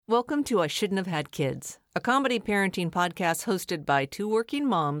Welcome to I Shouldn't Have Had Kids, a comedy parenting podcast hosted by two working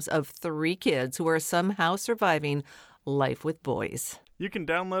moms of three kids who are somehow surviving life with boys. You can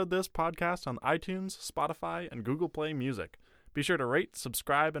download this podcast on iTunes, Spotify, and Google Play Music. Be sure to rate,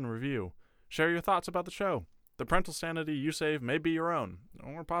 subscribe, and review. Share your thoughts about the show. The parental sanity you save may be your own,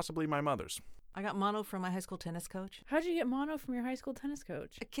 or possibly my mother's. I got mono from my high school tennis coach. How'd you get mono from your high school tennis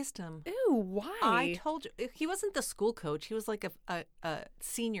coach? I kissed him. Ew, why? I told you. He wasn't the school coach. He was like a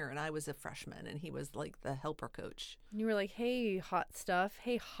senior, and I was a freshman, and he was like the helper coach. And you were like, hey, hot stuff.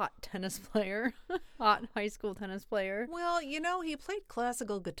 Hey, hot tennis player. Hot high school tennis player. Well, you know, he played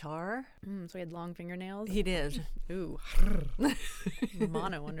classical guitar. So he had long fingernails? He did. Ooh.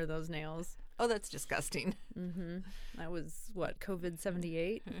 Mono under those nails. Oh, that's disgusting. Mm-hmm. That was, what,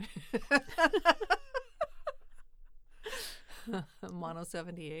 COVID-78? Mono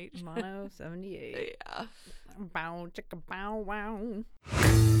 78. Mono 78. Yeah. Bow, chicka, bow, wow.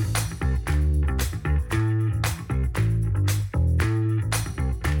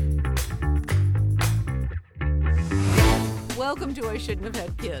 Welcome to I Shouldn't Have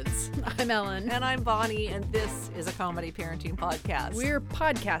Had Kids. I'm Ellen. And I'm Bonnie, and this is a comedy parenting podcast. We're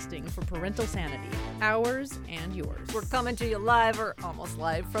podcasting for parental sanity, ours and yours. We're coming to you live, or almost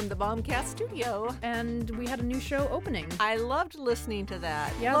live, from the Bombcast studio. And we had a new show opening. I loved listening to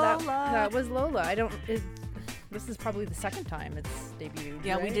that. Yeah, Lola. that was Lola. This is probably the second time it's debuted.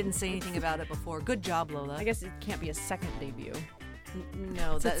 Yeah, right? we didn't say anything about it before. Good job, Lola. I guess it can't be a second debut.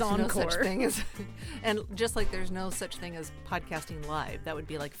 No, It's that's no encore. such thing as, and just like there's no such thing as podcasting live. That would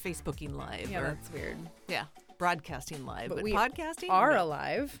be like Facebooking live. Yeah, or, that's weird. yeah, broadcasting live. But we podcasting are no.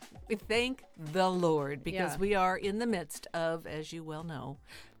 alive. We thank the Lord because Yeah. we are in the midst of, as you well know,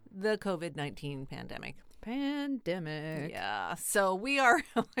 the COVID-19 pandemic. Pandemic. Yeah, so we are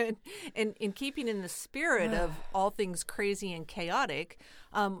in keeping in the spirit of all things crazy and chaotic.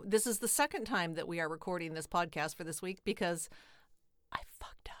 This is the second time that we are recording this podcast for this week because I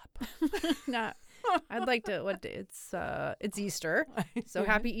fucked up. Nah, I'd like to. What day? It's Easter. So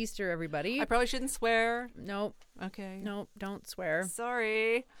happy Easter, everybody. I probably shouldn't swear. Nope. Okay. Nope. Don't swear.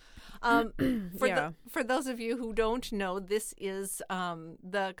 Sorry. For those of you who don't know, this is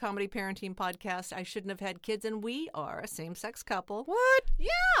the comedy parenting podcast. I Shouldn't Have Had Kids, and we are a same-sex couple. What?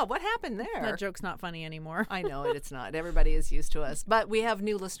 Yeah, what happened there? That joke's not funny anymore. I know it. It's not. Everybody is used to us, but we have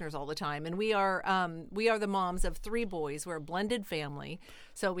new listeners all the time, and we are the moms of three boys. We're a blended family,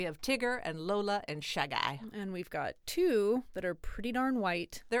 so we have Tigger and Lola and Shagai. And we've got two that are pretty darn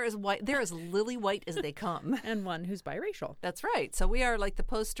white, They're as lily white as they come. and one who's biracial. That's right. So we are like the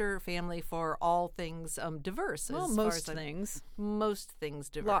poster family for all things diverse. Well, as far most as things. Most things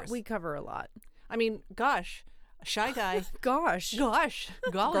diverse. We cover a lot. I mean, gosh, Shy Guy. Gosh.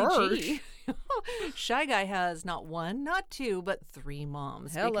 Golly gee. Shy Guy has not one, not two, but three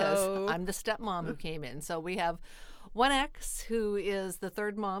moms. Hello. Because I'm the stepmom who came in. So we have one ex who is the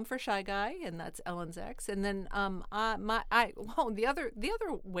third mom for Shy Guy, and that's Ellen's ex. And then the other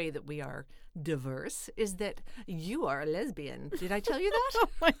way that we are diverse is that you are a lesbian. Did I tell you that? Oh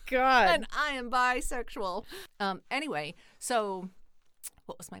my God. And I am bisexual. Anyway, so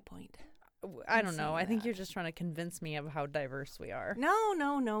what was my point? I don't know. I think you're just trying to convince me of how diverse we are. No.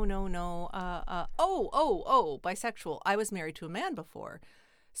 Bisexual. I was married to a man before.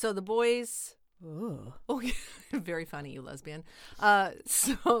 So the boys... Oh, very funny, you lesbian.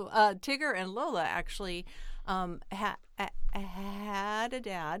 So Tigger and Lola actually had a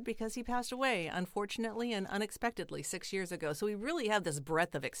dad because he passed away, unfortunately and unexpectedly, 6 years ago. So we really have this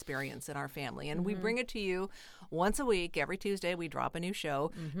breadth of experience in our family, and we bring it to you once a week. Every Tuesday, we drop a new show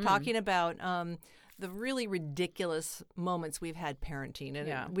talking about the really ridiculous moments we've had parenting.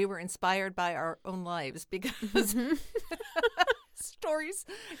 And we were inspired by our own lives because stories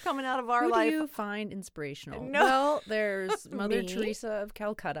coming out of our life. Who do you find inspirational? No. Well, there's Mother Me. Teresa of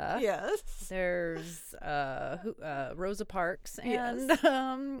Calcutta. Yes. There's Rosa Parks and Yes.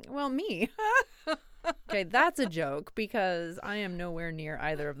 me. Okay, that's a joke because I am nowhere near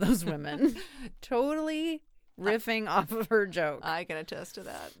either of those women. Totally riffing off of her joke. I can attest to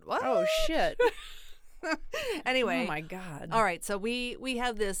that. What? Oh shit. Anyway. Oh my God. All right, so we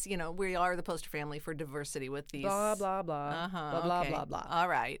have this, we are the poster family for diversity with these. Blah, blah, blah. Uh-huh, Blah, blah, okay. blah, blah. All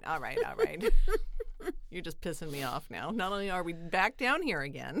right. You're just pissing me off now. Not only are we back down here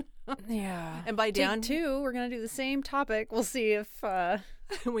again, Yeah. and by down Take two, we're going to do the same topic. We'll see if...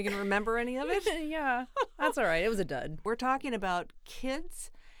 we can remember any of it. Yeah. That's all right. It was a dud. We're talking about kids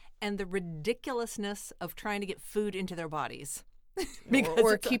and the ridiculousness of trying to get food into their bodies.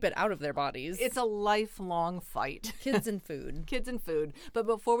 or keep it out of their bodies. It's a lifelong fight. Kids and food. Kids and food. But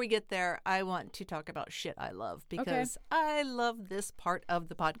before we get there, I want to talk about shit I love because I love this part of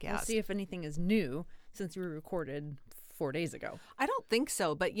the podcast. We'll see if anything is new since we recorded 4 days ago. I don't think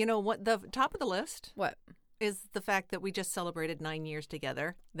so, but you know what? The top of the list What? is the fact that we just celebrated 9 years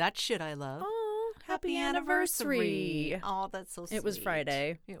together. That's shit I love. Oh, happy anniversary. Oh, that's so sweet. It was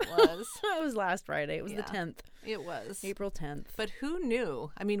Friday. It was. It was last Friday. It was the Yeah. 10th, It was. April 10th. But who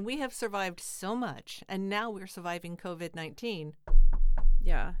knew? I mean, we have survived so much, and now we're surviving COVID-19.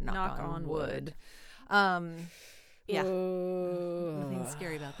 Yeah, Knock on wood. Yeah. Nothing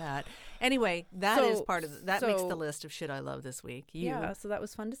scary about that. Anyway, that is part of that makes the list of shit I love this week. Yeah, so that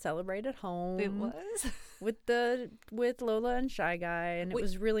was fun to celebrate at home. It was. with Lola and Shy Guy, and it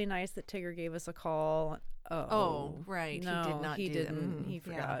was really nice that Tigger gave us a call. Oh, right. No, he did not. He do didn't. that. He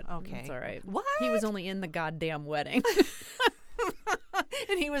forgot. Yeah, okay. It's all right. What? He was only in the goddamn wedding.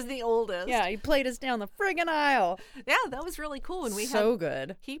 And he was the oldest. Yeah, he played us down the friggin' aisle. Yeah, that was really cool. And we so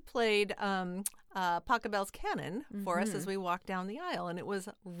good. He played Pachelbel's Canon for us as we walked down the aisle, and it was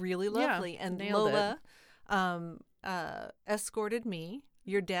really lovely. And nailed Lola escorted me.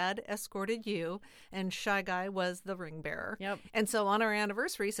 Your dad escorted you, and Shy Guy was the ring bearer. Yep. And so on our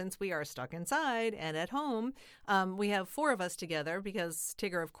anniversary, since we are stuck inside and at home, we have 4 of us together because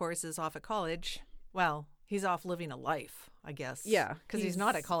Tigger, of course, is off at college. Well, he's off living a life, I guess. Yeah, because he's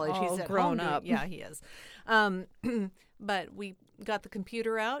not at college. all He's at grown home up. Yeah, he is. But we got the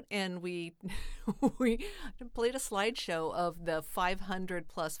computer out and we played a slideshow of the 500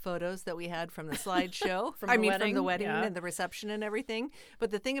 plus photos that we had from the slideshow. From the wedding yeah. and the reception and everything.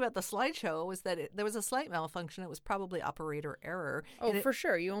 But the thing about the slideshow was that there was a slight malfunction. It was probably operator error. Oh, for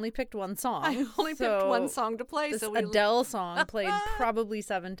sure. You only picked one song. I only picked one song to play. This So we Adele song played probably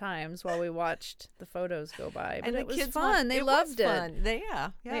 7 times while we watched the photos go by. But and it was kids fun. They loved it. Fun. They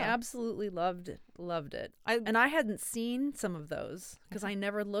absolutely loved it. And I hadn't seen some of those because I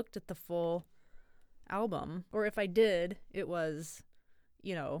never looked at the full album. Or if I did, it was,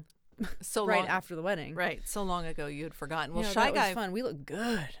 so right long, after the wedding. Right. So long ago you had forgotten. Well, Yeah, Shy that Guy was fun. We look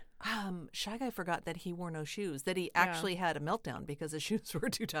good. Shy Guy forgot that he wore no shoes, that he actually had a meltdown because his shoes were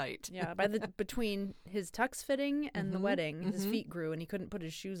too tight. Yeah, between his tux fitting and the wedding, his feet grew and he couldn't put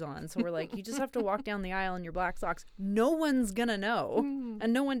his shoes on. So we're like, you just have to walk down the aisle in your black socks. No one's gonna know,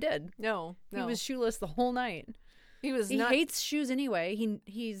 and no one did. No. He was shoeless the whole night. He hates shoes anyway.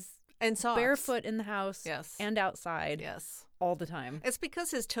 He's and socks. barefoot in the house and outside. Yes. All the time. It's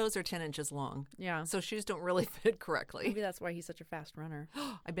because his toes are 10 inches long. Yeah. So shoes don't really fit correctly. Maybe that's why he's such a fast runner.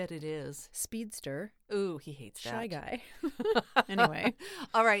 I bet it is. Speedster. Ooh, he hates that. Shy Guy. Anyway.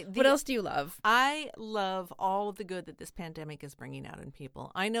 All right. What else do you love? I love all of the good that this pandemic is bringing out in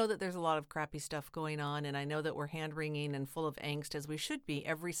people. I know that there's a lot of crappy stuff going on, and I know that we're hand-wringing and full of angst, as we should be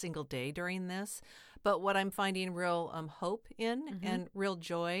every single day during this. But what I'm finding real hope in and real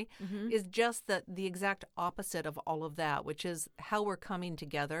joy is just the exact opposite of all of that, which is how we're coming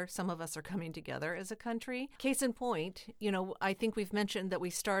together. Some of us are coming together as a country. Case in point, I think we've mentioned that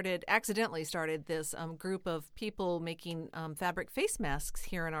we accidentally started this group of people making fabric face masks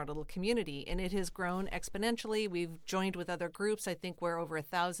here in our little community, and it has grown exponentially. We've joined with other groups. I think we're over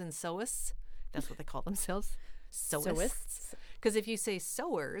 1,000 sewists. That's what they call themselves. Sewists. Because if you say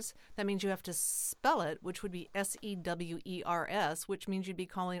sewers, that means you have to spell it, which would be SEWERS, which means you'd be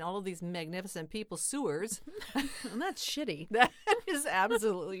calling all of these magnificent people sewers. And that's shitty. That is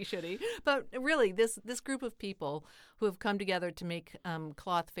absolutely shitty. But really, this group of people who have come together to make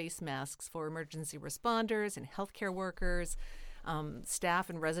cloth face masks for emergency responders and healthcare workers, staff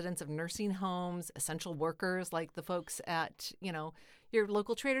and residents of nursing homes, essential workers like the folks at, your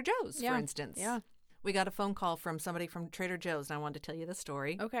local Trader Joe's, for instance. Yeah. We got a phone call from somebody from Trader Joe's, and I wanted to tell you the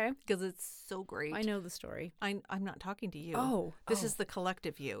story. Okay. Because it's so great. I know the story. I'm not talking to you. Oh. This is the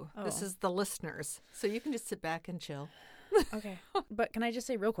collective you. Oh. This is the listeners. So you can just sit back and chill. Okay. But can I just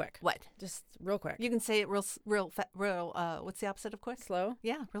say real quick? What? Just real quick. You can say it real, what's the opposite of quick? Slow?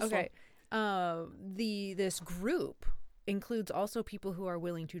 Yeah, real okay. This group includes also people who are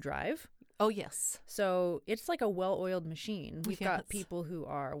willing to drive. Oh, yes. So it's like a well-oiled machine. We've got Yes. people who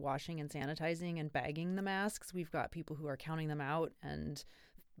are washing and sanitizing and bagging the masks. We've got people who are counting them out and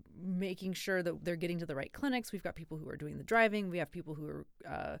making sure that they're getting to the right clinics. We've got people who are doing the driving. We have people who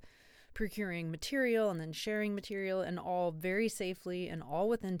are procuring material and then sharing material, and all very safely and all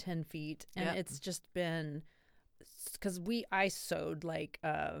within 10 feet. And Yep. it's just been... Because I sewed like,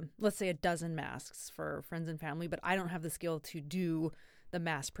 let's say 12 masks for friends and family, but I don't have the skill to do the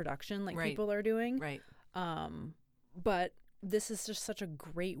mass production like Right. people are doing. Right. But this is just such a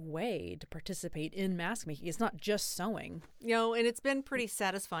great way to participate in mask making. It's not just sewing. And it's been pretty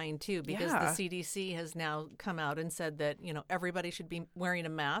satisfying too, because Yeah. the CDC has now come out and said that, everybody should be wearing a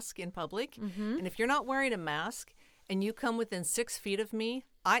mask in public. Mm-hmm. And if you're not wearing a mask and you come within 6 feet of me,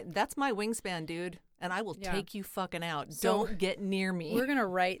 that's my wingspan, dude. And I will Yeah. take you fucking out. So Don't get near me. We're going to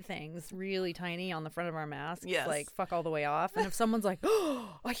write things really tiny on the front of our masks, Yes. like fuck all the way off. And if someone's like,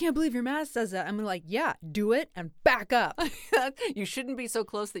 oh, I can't believe your mask says that, I'm like, yeah, do it and back up. You shouldn't be so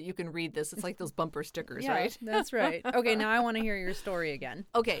close that you can read this. It's like those bumper stickers, Yeah, right? that's right. Okay, now I want to hear your story again.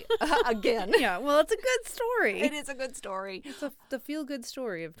 Okay, again. Yeah, well, it's a good story. It is a good story. It's the feel-good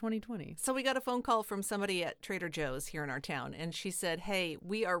story of 2020. So we got a phone call from somebody at Trader Joe's here in our town, and she said, hey,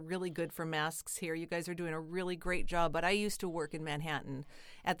 we are really good for masks here. You guys are doing a really great job, but I used to work in Manhattan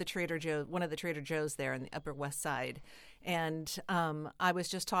at the Trader Joe, one of the Trader Joe's there in the Upper West Side. And I was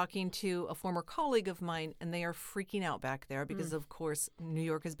just talking to a former colleague of mine, and they are freaking out back there because, of course, New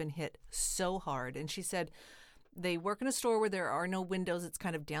York has been hit so hard. And she said, they work in a store where there are no windows. It's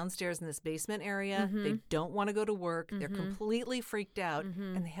kind of downstairs in this basement area. They don't want to go to work. They're completely freaked out,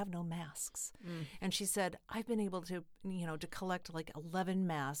 and they have no masks. And she said, I've been able to, to collect like 11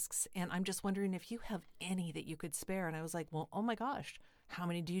 masks, and I'm just wondering if you have any that you could spare. And I was like, well, oh my gosh, how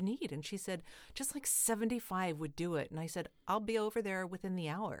many do you need? And she said, just like 75 would do it. And I said, I'll be over there within the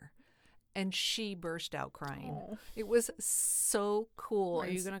hour. And she burst out crying. Oh. It was so cool. Are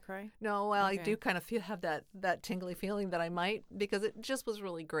And you going to cry? No, well, I Okay. do kind of have that tingly feeling that I might, because it just was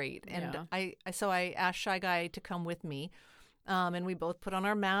really great. And Yeah. I asked Shy Guy to come with me, and we both put on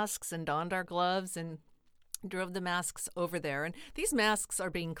our masks and donned our gloves and drove the masks over there. And these masks are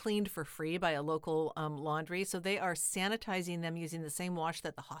being cleaned for free by a local laundry, so they are sanitizing them using the same wash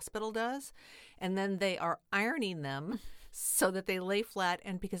that the hospital does, and then they are ironing them so that they lay flat,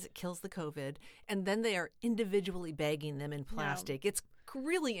 and because it kills the COVID, and then they are individually bagging them in plastic. It's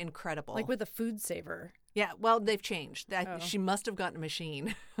really incredible. Like with a food saver. Yeah, well, they've changed. Oh. She must have gotten a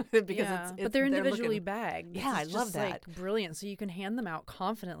machine because Yeah, it's but they're individually looking- bagged. Yeah, I It's love just, that. Like, brilliant. So you can hand them out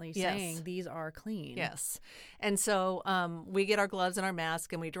confidently Yes. saying these are clean. Yes. And so we get our gloves and our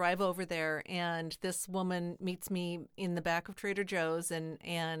mask, and we drive over there, and this woman meets me in the back of Trader Joe's, and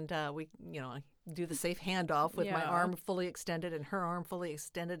we, I do the safe handoff with my Yeah. arm fully extended and her arm fully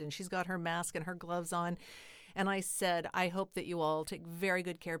extended, and she's got her mask and her gloves on. And I said, I hope that you all take very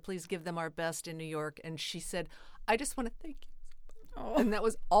good care. Please give them our best in New York. And she said, I just want to thank you. Oh. And that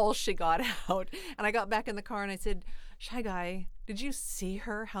was all she got out. And I got back in the car and I said, Shy Guy, did you see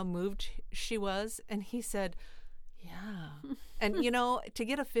her, how moved she was? And he said, yeah. And, to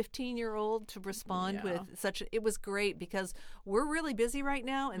get a 15-year-old to respond Yeah. with it was great, because we're really busy right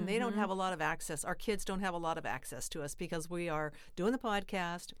now, and they don't have a lot of access. Our kids don't have a lot of access to us because we are doing the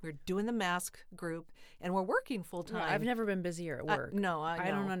podcast, we're doing the mask group, and we're working full No, time. I've never been busier at work. No, I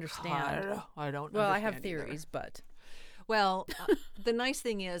don't no. understand. I don't Well, I have understand either. theories, but Well, the nice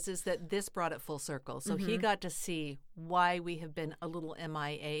thing is that this brought it full circle. So he got to see why we have been a little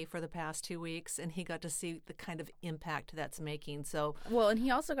MIA for the past 2 weeks, and he got to see the kind of impact that's making. So, well, and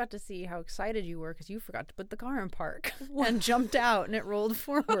he also got to see how excited you were because you forgot to put the car in park and jumped out and it rolled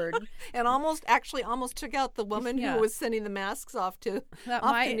forward. and almost took out the woman Yeah. who was sending the masks off to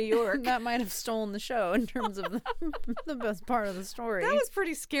New York. That might have stolen the show in terms of the best part of the story. That was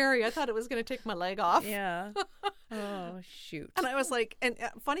pretty scary. I thought it was going to take my leg off. Yeah. Oh shoot. And I was like, and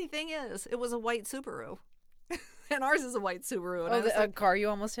funny thing is, it was a white Subaru. And ours is a white Subaru. And I was a like, car you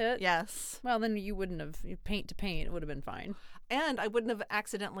almost hit? yes. Well, then you wouldn't have paint to paint. It would have been fine. And I wouldn't have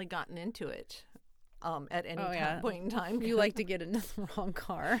accidentally gotten into it at any point in time. You like to get into the wrong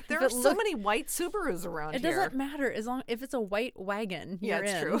car. There If are it so look- many white Subarus around It here. doesn't matter as long if it's a white wagon. Yeah, You're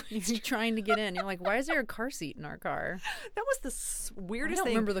it's in. true. You're trying to get in. You're like, why is there a car seat in our car? That was the I weirdest don't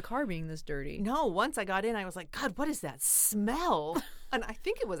thing. remember the car being this dirty. No, once I got in, I was like, God, what is that smell? And I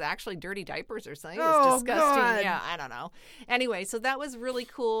think it was actually dirty diapers or something. It was Oh, disgusting. God. Yeah, I don't know. Anyway, so that was really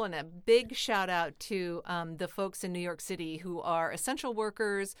cool. And a big shout out to the folks in New York City who are essential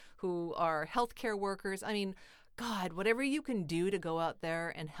workers, who are healthcare workers. I mean, God, whatever you can do to go out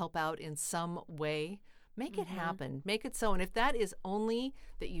there and help out in some way, make it happen. Make it so. And if that is only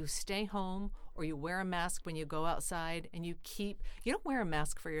that you stay home or you wear a mask when you go outside, and you don't wear a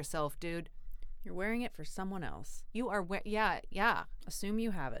mask for yourself, dude. You're wearing it for someone else. You are, yeah. Assume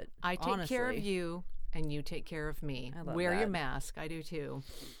you have it. I take care of honestly. you, and you take care of me. I love Wear your that. mask. I do too.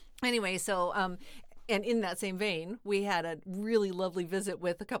 Anyway, so And in that same vein, we had a really lovely visit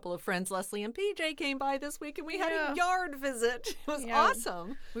with a couple of friends. Leslie and PJ came by this week, and we had a yard visit. It was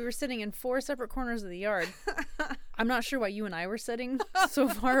awesome. We were sitting in 4 separate corners of the yard. I'm not sure why you and I were sitting so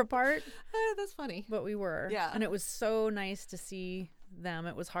far apart. That's funny. But we were. Yeah. And it was so nice to see them.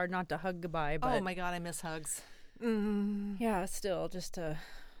 It was hard not to hug goodbye. But oh, my God, I miss hugs. Yeah, still, just to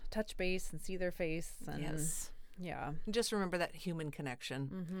touch base and see their face. And yes. Yeah. Just remember that human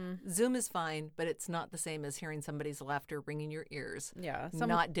connection. Zoom is fine, but it's not the same as hearing somebody's laughter ringing your ears. Yeah.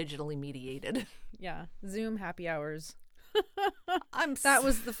 Not digitally mediated. Yeah. Zoom happy hours. That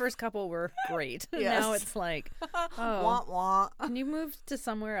was the first couple were great. Yes. Now it's like, wah, wah. Can you move to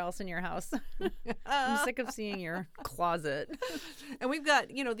somewhere else in your house? I'm sick of seeing your closet. And we've got,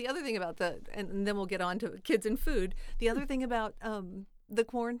 the other thing about and then we'll get on to kids and food. The other thing about the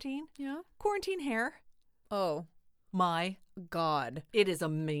quarantine. Yeah. Quarantine hair. Oh. My God. It is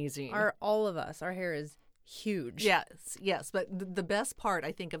amazing. All of us, our hair is huge. Yes. But the best part,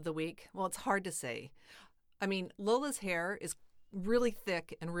 I think, of the week, well, it's hard to say. I mean, Lola's hair is really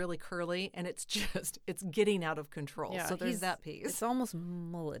thick and really curly, and it's getting out of control. Yeah, so there's that piece. It's almost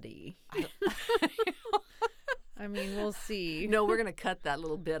mullety. I mean, we'll see. No, we're going to cut that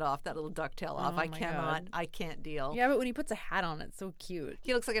little bit off, that little ducktail off. Oh, God. I can't deal. Yeah, but when he puts a hat on, it's so cute.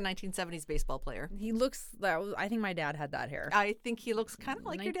 He looks like a 1970s baseball player. He looks, I think my dad had that hair. I think he looks kind of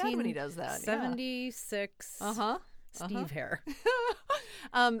like your dad when he does that. 76 Steve hair.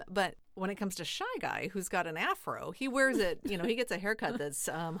 But when it comes to Shy Guy, who's got an afro, he wears it, he gets a haircut that's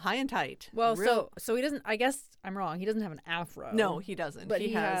high and tight. Well, so he doesn't, I guess I'm wrong. He doesn't have an afro. No, he doesn't. But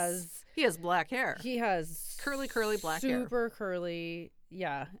he has black hair. He has curly black hair. Super curly.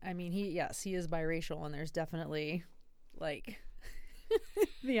 Yeah. I mean, he is biracial, and there's definitely like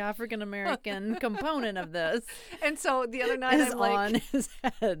the African American component of this. And so the other night I'm like, on his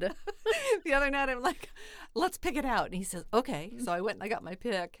head. The other night I'm like, let's pick it out. And he says, okay. So I went and I got my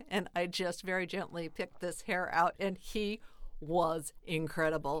pick, and I just very gently picked this hair out, and he was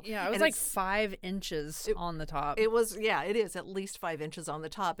incredible. Yeah, it was like 5 inches on the top. It was, it is at least 5 inches on the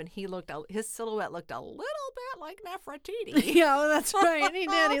top, and his silhouette looked a little bit like Nefertiti. Yeah, well, that's right. He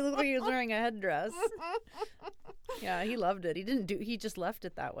did. He looked like he was wearing a headdress. Yeah, he loved it. He just left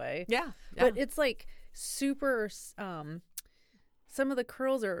it that way. Yeah. But it's like super, some of the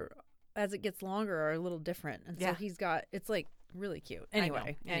curls as it gets longer, are a little different. And so it's like really cute.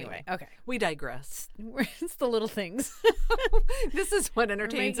 Anyway, okay. We digress. It's the little things. This is what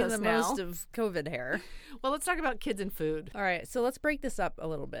entertains us the now. most of COVID hair. Well, let's talk about kids and food. All right, so let's break this up a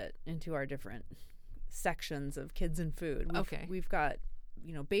little bit into our different sections of kids and food. We've got,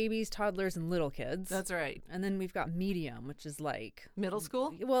 babies, toddlers, and little kids. That's right. And then we've got medium, which is like middle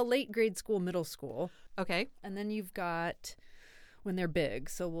school? Well, late grade school, middle school. Okay. And then you've got when they're big.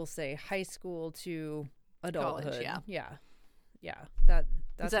 So we'll say high school to adulthood. College, yeah.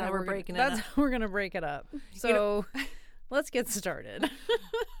 That's how we're breaking it up. That's how we're going to break it up. So let's get started.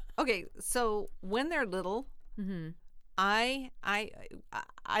 Okay, so when they're little, I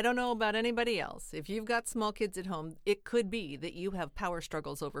don't know about anybody else. If you've got small kids at home, it could be that you have power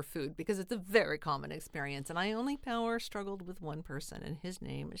struggles over food, because it's a very common experience. And I only power struggled with one person, and his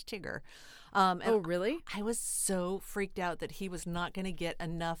name is Tigger. Oh, really? I was so freaked out that he was not going to get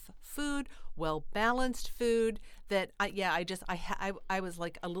enough food, well-balanced food, that I was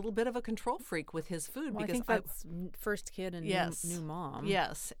like a little bit of a control freak with his food. Well, because I think that's first kid and new mom.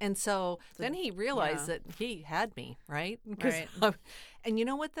 Yes. And so then he realized that he had me, right? Right. And you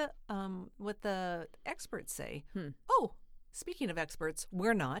know what the experts say? Oh, speaking of experts,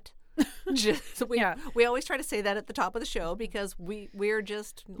 we're not. We always try to say that at the top of the show, because we're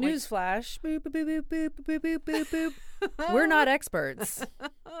just newsflash. Boop, boop, boop, boop, boop, boop, boop, boop. We're not experts.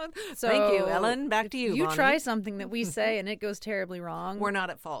 So thank you, Ellen. Back to you. You Bonnie. try something that we say and it goes terribly wrong. We're not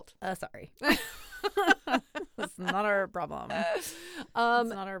at fault. Sorry. That's not our problem. It's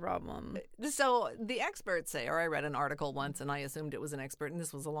not our problem. So the experts say, or I read an article once and I assumed it was an expert, and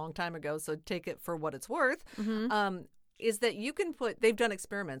this was a long time ago, so take it for what it's worth. Is that you can they've done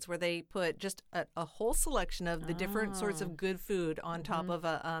experiments where they put just a whole selection of the different sorts of good food on top of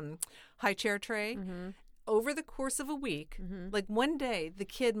a high chair tray over the course of a week. Like one day, the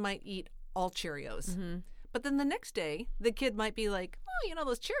kid might eat all Cheerios. But then the next day, the kid might be like, oh,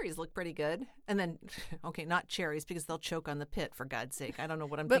 those cherries look pretty good. And then, okay, not cherries, because they'll choke on the pit, for God's sake. I don't know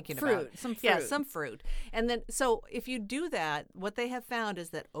what I'm thinking about. Some fruit. Yeah, some fruit. And then, so if you do that, what they have found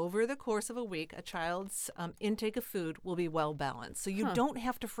is that over the course of a week, a child's intake of food will be well balanced. So you don't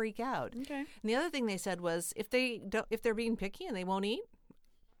have to freak out. Okay. And the other thing they said was, if they're being picky and they won't eat,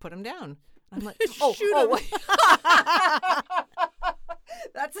 put them down. I'm like, Shoot 'em.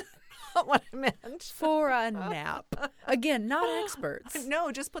 That's not what I meant. For a nap. Again, not experts.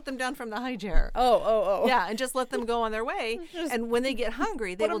 No, just put them down from the high chair. Oh. Yeah, and just let them go on their way. And when they get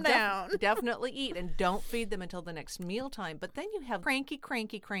hungry, they put will 'em down. definitely eat. And don't feed them until the next mealtime. But then you have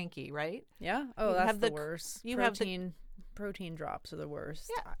cranky, right? Yeah. Oh, You that's have the the- worst. you have the- Protein drops are the worst.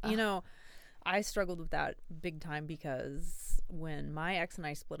 Yeah. You know, I struggled with that big time because when my ex and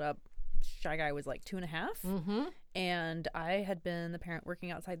I split up, Shy Guy was like 2.5. Mm-hmm. And I had been the parent working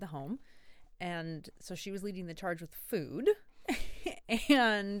outside the home. And so she was leading the charge with food.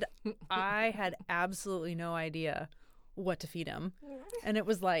 And I had absolutely no idea what to feed him. And it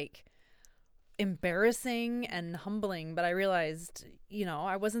was like embarrassing and humbling, but I realized, you know,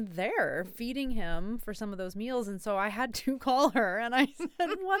 I wasn't there feeding him for some of those meals, and so I had to call her and I said,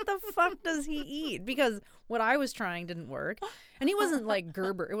 what the fuck does he eat? Because what I was trying didn't work. And he wasn't like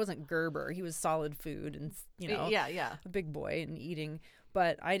Gerber. It wasn't Gerber. He was solid food and, you know, Yeah. a big boy and eating.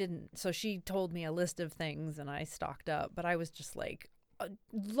 But I didn't. So she told me a list of things and I stocked up, but I was just like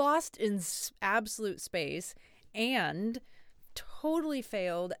lost in absolute space and totally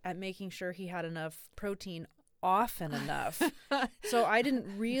failed at making sure he had enough protein often enough. So I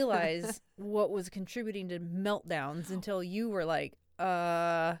didn't realize what was contributing to meltdowns until you were like,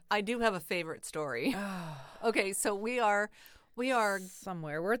 I do have a favorite story. Okay, so we are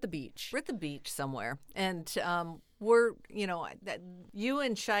somewhere. We're at the beach. we're at the beach somewhere, and we're, you know, you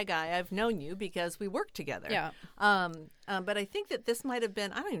and Shy Guy, I've known you because we work together. Yeah. But I think that this might have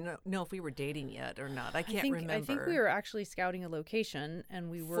been, I don't even know if we were dating yet or not. I can't remember. I think we were actually scouting a location, and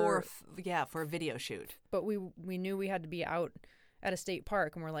we were for a video shoot. but we knew we had to be out at a state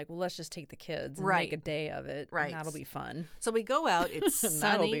park, and we're like, well, let's just take the kids and Right. make a day of it. Right. And that'll be fun. So we go out. It's sunny.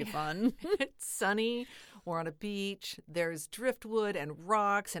 That'll be fun. It's sunny. We're on a beach. There's driftwood and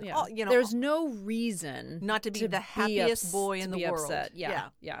rocks and Yeah. all, you know. There's no reason not to be the happiest boy in the world. Upset. Yeah.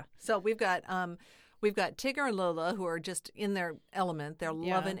 So we've got Tigger and Lola, who are just in their element. They're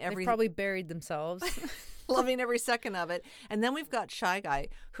loving They've every probably buried themselves. loving every second of it. And then we've got Shy Guy,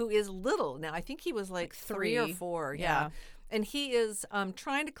 who is little. Now I think he was like 3 or 4. Yeah. And he is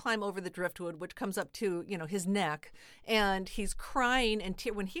trying to climb over the driftwood, which comes up to, you know, his neck. And he's crying. And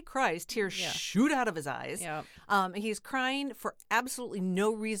when he cries, tears shoot out of his eyes. Yeah. He's crying for absolutely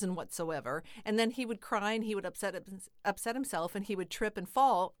no reason whatsoever. And then he would cry and he would upset himself and he would trip and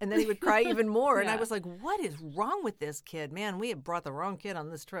fall. And then he would cry even more. And I was like, what is wrong with this kid? Man, we have brought the wrong kid on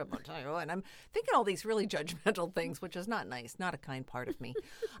this trip, I'll tell you what. And I'm thinking all these really judgmental things, which is not nice, not a kind part of me.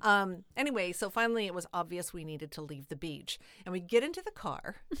 Anyway, so finally it was obvious we needed to leave the beach. And we get into the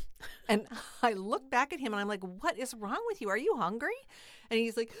car, and I look back at him, and I'm like, what is wrong with you? Are you hungry? And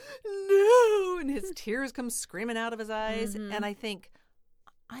he's like, no. And his tears come screaming out of his eyes. Mm-hmm. And I think,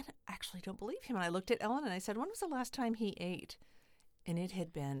 I actually don't believe him. And I looked at Ellen, and I said, when was the last time he ate? And it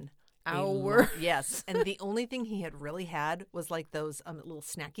had been Hour. Yes. And the only thing he had really had was like those little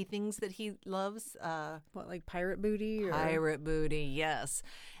snacky things that he loves. What, like pirate booty? Or... Pirate booty, yes.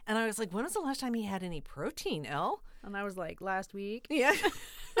 And I was like, when was the last time he had any protein, Elle? And I was like, last week. Yeah.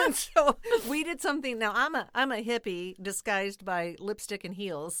 And so we did something. Now I'm a hippie disguised by lipstick and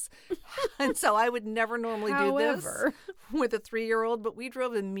heels. And so I would never normally do this with a 3-year-old, but we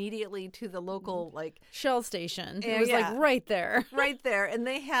drove immediately to the local Shell station. It Yeah, was yeah. like right there. Right there. And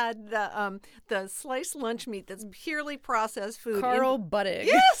they had the sliced lunch meat that's purely processed food. Carl Buttig.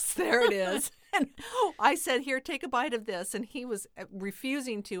 Yes, there it is. And I said, here, take a bite of this. And he was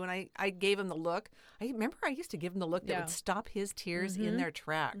refusing to. And I gave him the look. I remember I used to give him the look that would stop his tears in their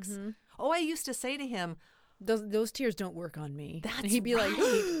tracks. Mm-hmm. Oh, I used to say to him, Those tears don't work on me. That's and he'd be like,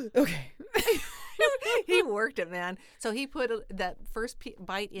 right. okay. He worked it, man. So he put that first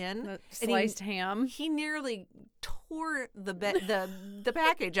bite in. The and sliced ham. He nearly tore the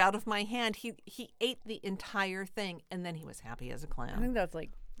package out of my hand. He ate the entire thing, and then he was happy as a I clam. think that's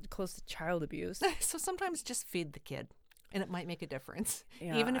like close to child abuse. So sometimes just feed the kid, and it might make a difference,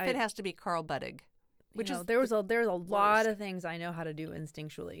 Yeah, even if it has to be Carl Buttig. Which you know, is there's a lot of things I know how to do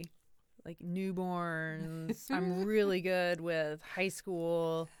instinctually, like newborns. I'm really good with high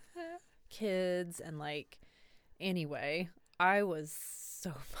school kids, and anyway, I was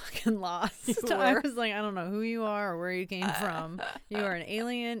so fucking lost. You I were? was like, I don't know who you are or where you came from. You are an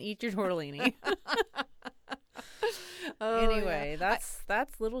alien. Eat your tortellini. Oh, Anyway, that's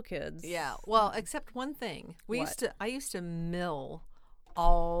little kids. yeah. Well, except one thing. What? I used to mill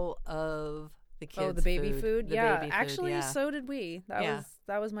all of the kids' the baby food. The Yeah, baby food, actually, yeah. so did we. Yeah.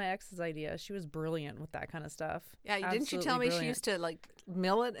 That was my ex's idea. She was brilliant with that kind of stuff. Yeah, didn't you tell me she used to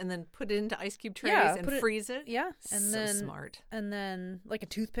mill it and then put it into ice cube trays Yeah, and freeze it? Yeah, and so then smart. and then like a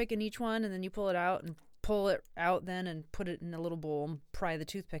toothpick in each one, and then you pull it out and pull it out then and put it in a little bowl and pry the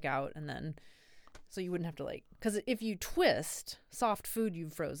toothpick out, and then so you wouldn't have to because if you twist soft food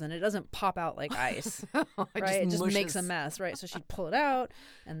you've frozen, it doesn't pop out like ice, right? It just makes a mess, right? So she'd pull it out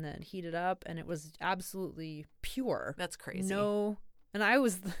and then heat it up, and it was absolutely pure. That's crazy. No, and I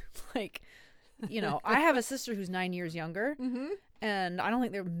was like, I have a sister who's 9 years younger, and I don't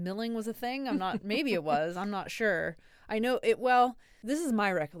think milling was a thing. Maybe it was. I'm not sure. I know it. Well, this is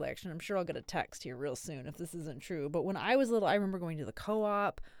my recollection. I'm sure I'll get a text here real soon if this isn't true. But when I was little, I remember going to the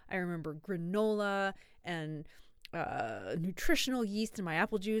co-op. I remember granola and nutritional yeast in my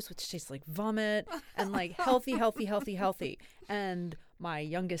apple juice, which tastes like vomit, and like healthy. And my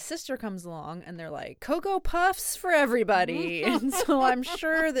youngest sister comes along and they're like, Cocoa Puffs for everybody. And so I'm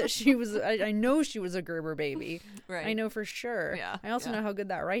sure that I know she was a Gerber baby. Right. I know for sure. Yeah. I also know how good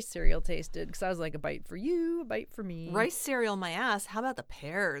that rice cereal tasted because I was like, a bite for you, a bite for me. Rice cereal, my ass. How about the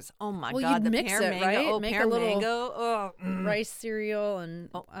pears? Oh my Well, God, you'd the mix pear it, mango. right? Oh, Make pear a little mango. Oh, rice cereal and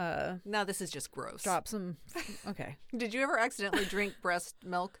now this is just gross. drop some. Okay. Did you ever accidentally drink breast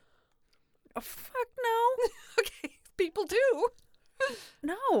milk? Oh, fuck no. Okay, people do.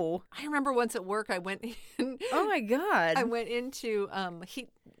 No. I remember once at work, I went in. Oh my God. I went into heat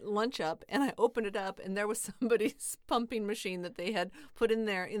lunch up, and I opened it up, and there was somebody's pumping machine that they had put in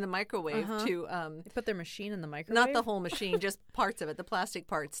there in the microwave to They put their machine in the microwave? not the whole machine, just parts of it, the plastic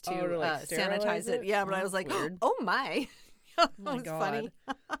parts to like, sanitize sterilize it. Yeah, but I was That's like, weird. oh my. That my was God. funny.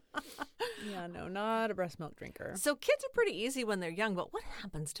 Yeah, no, not a breast milk drinker. So kids are pretty easy when they're young, but what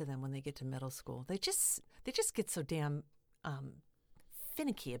happens to them when they get to middle school? They just get so damn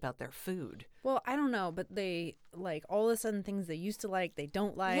finicky about their food. Well, I don't know, but they like all of a sudden things they used to like, they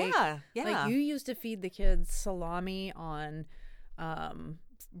don't like. Yeah. Like you used to feed the kids salami on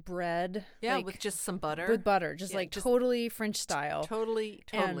bread. Yeah, like, with just some butter. with butter, just like totally French style. Totally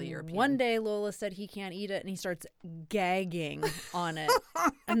And European. one day Lola said he can't eat it and he starts gagging on it.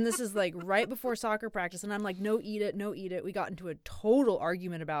 And this is like right before soccer practice. And I'm like, no, eat it. We got into a total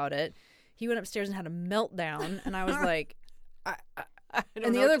argument about it. He went upstairs and had a meltdown. And I was like, I don't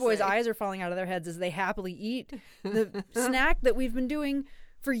and the know other what to boys' say. eyes are falling out of their heads as they happily eat the snack that we've been doing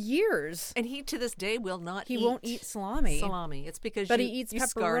for years. And he, to this day, will not He eat won't eat salami. It's because But you, he eats you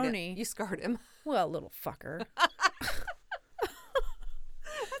scarred him. pepperoni. You scarred him. Well, little fucker.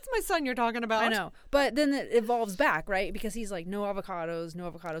 That's my son you're talking about. I know. But then it evolves back, right? Because he's like, no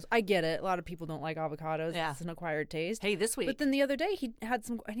avocados. I get it. A lot of people don't like avocados. Yeah. It's an acquired taste. Hey, this week, But then the other day he had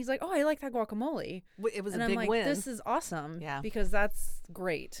some, and he's like, oh, I like that guacamole. it was And a I'm big like, win. this is awesome. Yeah. Because that's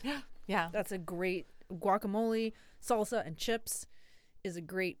great. Yeah. That's a great guacamole, salsa, and chips is a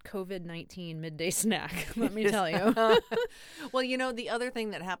great COVID-19 midday snack. Let me tell you. Well, the other thing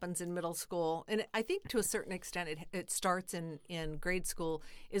that happens in middle school, and I think to a certain extent it starts in grade school,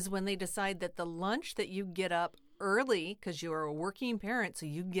 is when they decide that the lunch that you get up early, because you're a working parent, so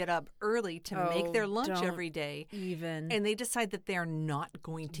you get up early to make their lunch don't every day, even and they decide that they're not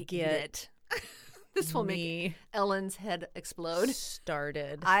going to Get eat it. This will make me Ellen's head explode.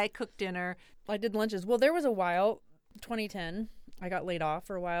 started. I cooked dinner. I did lunches. Well, there was a while, 2010, I got laid off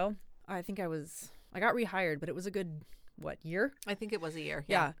for a while. I got rehired, but it was a good, year? I think it was a year.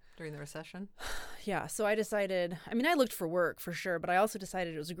 Yeah. During the recession. Yeah. So I decided, I looked for work for sure, but I also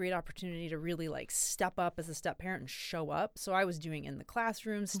decided it was a great opportunity to really step up as a step parent and show up. So I was doing in the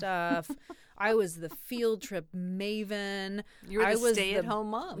classroom stuff. I was the field trip maven. You were I the was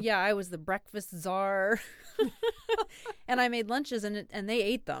stay-at-home mom. Yeah, I was the breakfast czar. And I made lunches and they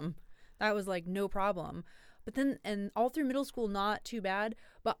ate them. That was no problem. But then, and all through middle school, not too bad.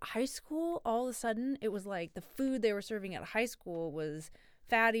 But high school, all of a sudden, it was like the food they were serving at high school was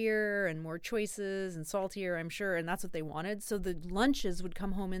fattier and more choices and saltier, I'm sure. And that's what they wanted. So the lunches would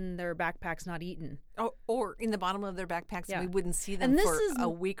come home in their backpacks not eaten. Or in the bottom of their backpacks, Yeah. and we wouldn't see them for a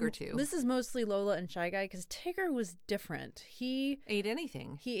week or two. This is mostly Lola and Shy Guy because Tigger was different. He ate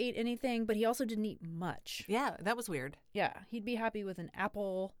anything. ate anything, but he also didn't eat much. Yeah, that was weird. Yeah, he'd be happy with an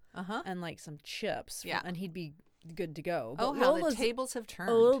apple and some chips. Yeah. And he'd be good to go. Oh, But how Lola's the tables have turned.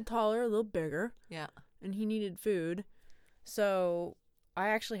 a little taller, a little bigger, Yeah. and he needed food. So I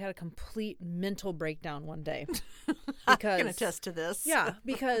actually had a complete mental breakdown one day. I can attest to this. Yeah,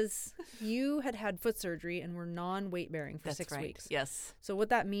 because you had foot surgery and were non-weight bearing for That's 6 right. weeks. Yes. So what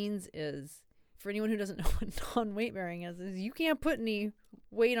that means is, for anyone who doesn't know what non-weight bearing is you can't put any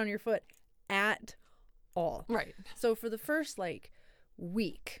weight on your foot at all. Right. So for the first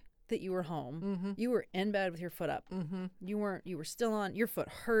week that you were home, you were in bed with your foot up. Mm-hmm. You were still on, your foot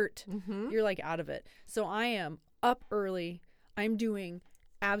hurt. Mm-hmm. You're out of it. So I am up early. I'm doing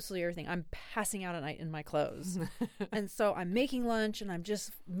absolutely everything. I'm passing out at night in my clothes. And so I'm making lunch and I'm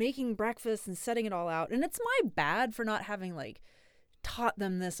just making breakfast and setting it all out. And it's my bad for not having like taught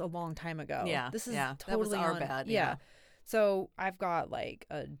them this a long time ago. Yeah. This is that totally was our bad. Yeah. So I've got like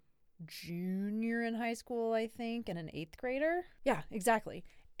a junior in high school, I think, and an 8th grader. Yeah, exactly.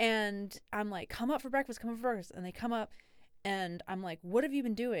 And I'm like, come up for breakfast. And they come up and I'm like, what have you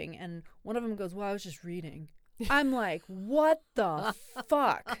been doing? And one of them goes, well, I was just reading. I'm like, what the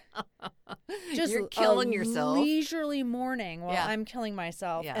fuck? Just You're killing yourself. Leisurely morning while Yeah. I'm killing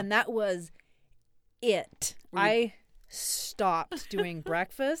myself. Yeah. And that was it. I stopped doing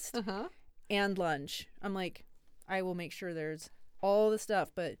breakfast Uh-huh. and lunch. I'm like, I will make sure there's all the stuff,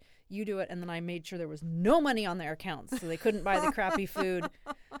 but you do it. And then I made sure there was no money on their accounts so they couldn't buy the crappy food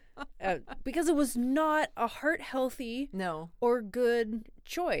because it was not a heart healthy No. or good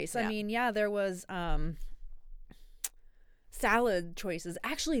choice. I Yeah. mean, yeah, there was salad choices.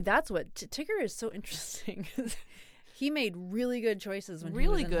 Actually, that's what Tigger is so interesting. He made really good choices when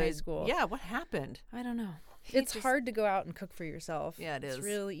Really he was good. in high school. Yeah. What happened? I don't know. He It's just- hard to go out and cook for yourself. Yeah, it It's is.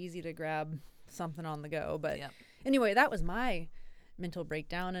 really easy to grab something on the go. But Yep. anyway, that was my mental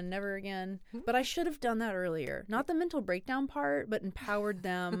breakdown and never again. But I should have done that earlier. Not the mental breakdown part, but empowered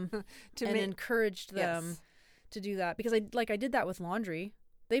them To and make- encouraged them Yes. to do that. Because I did that with laundry.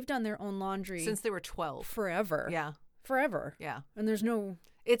 They've done their own laundry Since they were 12. forever. Yeah. Forever. Yeah. And there's no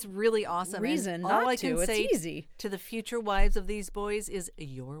It's really awesome. And reason all not I to. can say It's easy. to the future wives of these boys is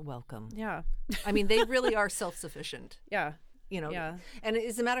you're welcome. Yeah. I mean, they really are self-sufficient. Yeah. You know, Yeah. and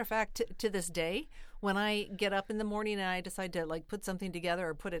as a matter of fact, to this day, when I get up in the morning and I decide to like put something together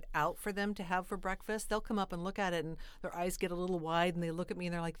or put it out for them to have for breakfast, they'll come up and look at it and their eyes get a little wide and they look at me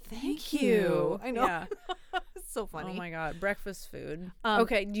and they're like, "Thank you." I know. Yeah. It's so funny. Oh my God, breakfast food. Um,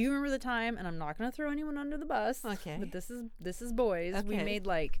 Okay, do you remember the time? And I'm not going to throw anyone under the bus. Okay. but this is boys. We Okay. made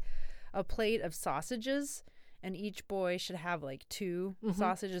like a plate of sausages, and each boy should have like 2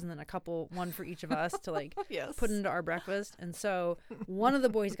 sausages, and then one for each of us to like Yes. put into our breakfast. And so one of the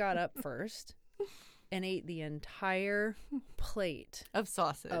boys got up first and ate the entire plate Of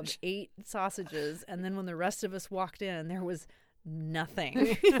sausage. of 8 sausages, and then when the rest of us walked in, there was nothing.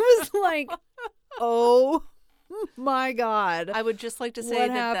 It was like, oh my God. I would just like to say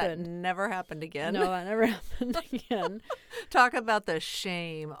What that happened? never happened again. No, that never happened again. Talk about the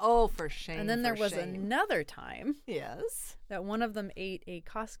shame. Oh, for shame. And then there for was shame. another time Yes. that one of them ate a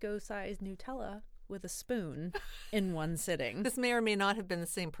Costco-sized Nutella with a spoon in one sitting. This may or may not have been the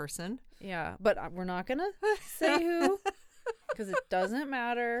same person. Yeah, but we're not gonna say who because it doesn't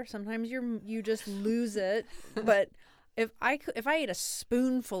matter. Sometimes you just lose it. But if I ate a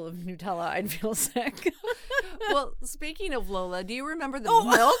spoonful of Nutella, I'd feel sick. Well, speaking of Lola, do you remember the Oh.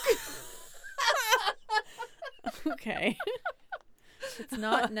 milk? Okay, it's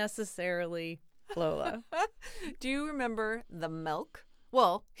not necessarily Lola. Do you remember the milk?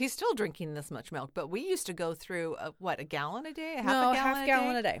 Well, he's still drinking this much milk, but we used to go through a gallon a day, Half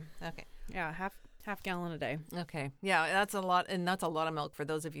gallon a day. Okay. Yeah, half gallon a day. Okay. Yeah, that's a lot, and that's a lot of milk for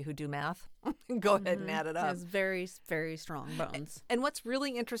those of you who do math. Go ahead and add it up. Has very, very strong bones. And what's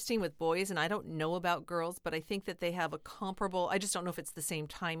really interesting with boys, and I don't know about girls, but I think that they have a comparable, I just don't know if it's the same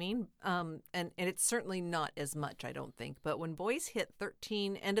timing. And it's certainly not as much, I don't think. But when boys hit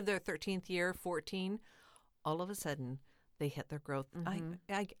 13, end of their 13th year, 14, all of a sudden they hit their growth.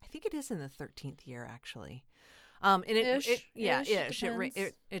 I think it is in the 13th year, actually. And Ish,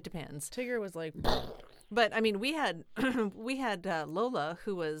 it depends. Tigger was like, But I mean, we had Lola,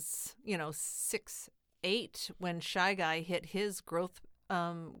 who was 6'8" when Shy Guy hit his growth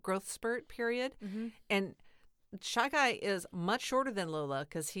spurt period, and Shy Guy is much shorter than Lola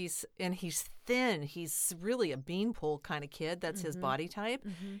because he's thin. He's really a beanpole kind of kid. That's his body type.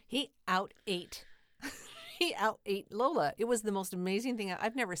 He outate. He outate Lola. It was the most amazing thing.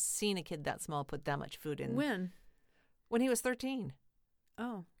 I've never seen a kid that small put that much food in. When he was 13.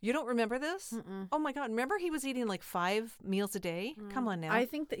 Oh. You don't remember this? Mm-mm. Oh my God. Remember he was eating like 5 meals a day? Come on now. I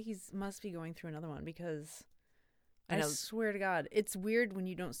think that must be going through another one because I I know. swear to God, it's weird when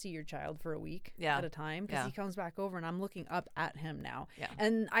you don't see your child for a week at a time because Yeah. he comes back over and I'm looking up at him now. Yeah.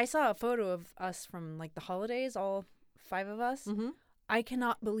 And I saw a photo of us from like the holidays, all 5 of us. Mm-hmm. I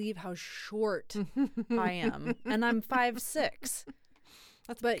cannot believe how short I am. And I'm 5'6".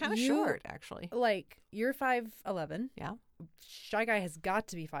 That's But kind of you- short, actually. Like, you're 5'11". Yeah. Shy Guy has got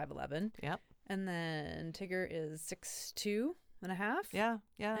to be 5'11". Yep. And then Tigger is 6'2" and a half. Yeah.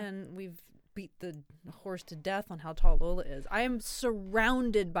 Yeah. And we've beat the horse to death on how tall Lola is. I am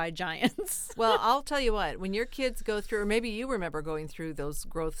surrounded by giants. Well, I'll tell you what, when your kids go through, or maybe you remember going through those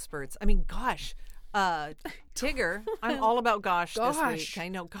growth spurts, I mean, gosh, Tigger, I'm all about gosh this Gosh. week. I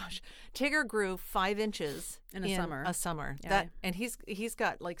know, gosh. Tigger grew 5 inches In a summer. A summer. Yeah. And he's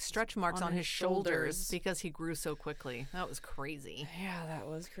got like stretch marks On on his his shoulders shoulders. because he grew so quickly. That was crazy. Yeah, that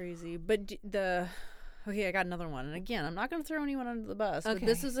was crazy. But okay, I got another one. And again, I'm not going to throw anyone under the bus, but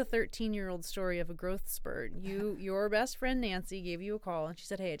this Okay. is a 13-year-old story of a growth spurt. Your best friend Nancy gave you a call, and she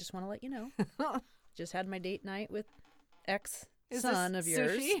said, "Hey, I just want to let you know, just had my date night with ex-son of Is this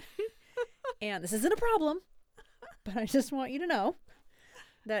yours, sushi? and this isn't a problem, but I just want you to know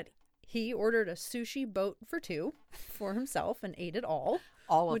that he ordered a sushi boat for 2 for himself and ate it all,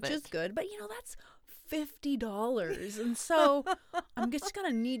 All of which it. is good. But that's $50, and so I'm just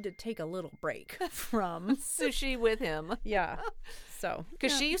gonna need to take a little break from Sushi with him. yeah. So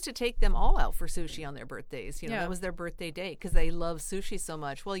Because she used to take them all out for sushi on their birthdays. Yeah. That was their birthday date because they love sushi so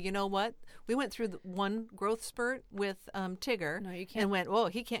much. Well, you know what? We went through one growth spurt with Tigger. No, you can't- And went, whoa,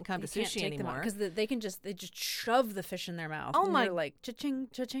 he can't come to sushi anymore. because they just shove the fish in their mouth. Oh and my- you're like cha-ching,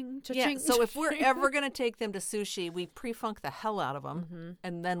 cha-ching, cha-ching. Yeah, so if we're ever going to take them to sushi, we pre-funk the hell out of them,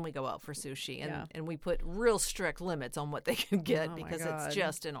 and then we go out for sushi. And, Yeah. and we put real strict limits on what they can get Oh my because God. it's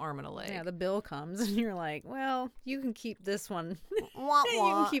just an arm and a leg. yeah, the bill comes and you're like, well, you can keep this one. Wah, You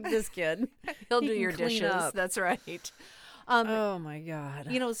wah. can keep this kid. He'll he do can your clean dishes. up. That's right. Oh my God.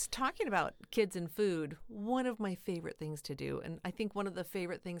 Talking about kids and food, one of my favorite things to do, and I think one of the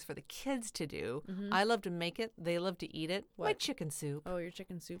favorite things for the kids to do, I love to make it, they love to eat it, my What? chicken soup. Oh, your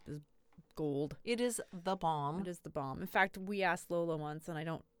chicken soup is gold. It is the bomb. It is the bomb. In fact, we asked Lola once, and I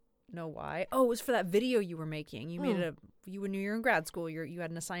don't know why. Oh, it was for that video you were making. You made when you were in grad school. You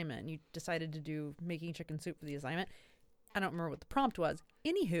had an assignment, and you decided to do making chicken soup for the assignment. I don't remember what the prompt was.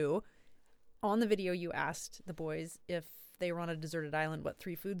 Anywho, on the video, you asked the boys if they were on a deserted island, what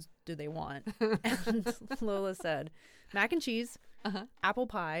 3 foods do they want? And Lola said, mac and cheese, apple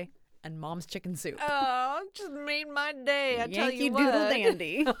pie, and mom's chicken soup. Oh, just made my day. I tell Yankee you what. Doodle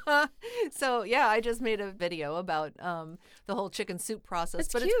Dandy. So yeah, I just made a video about the whole chicken soup process,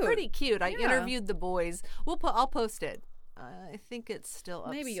 It's but cute. it's pretty cute. I Yeah. interviewed the boys. I'll post it. I think it's still up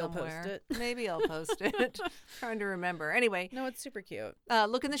Maybe you'll post somewhere. it. Maybe I'll post it. Trying to remember. Anyway, No, it's super cute.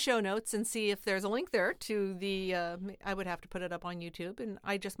 look in the show notes and see if there's a link there to the. I would have to put it up on YouTube, and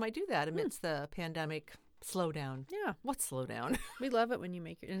I just might do that amidst the pandemic slowdown. Yeah, What slowdown? we love it when you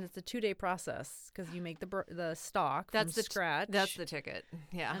make it, and it's a 2-day process because you make the stock That's from the scratch. That's the ticket.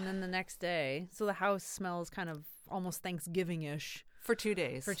 Yeah, and then the next day, so the house smells kind of almost Thanksgiving-ish for 2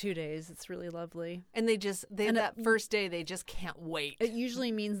 days. for 2 days. It's really lovely. And And that first day they just can't wait. It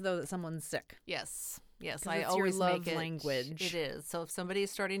usually means though that someone's sick. Yes. 'Cause I it's your always love make it. language. It is. So if somebody is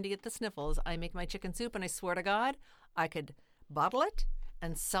starting to get the sniffles, I make my chicken soup, and I swear to God, I could bottle it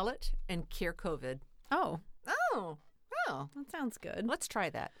and sell it and cure COVID. Oh, Oh, that sounds good. let's try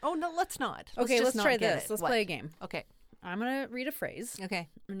that. Oh no, let's not. Okay, just let's not try get this. it. Let's What? play a game. Okay. I'm gonna read a phrase, Okay.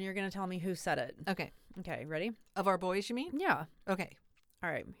 and you're gonna tell me who said it. Okay. Okay, ready? Of our boys, you mean? Yeah. Okay. All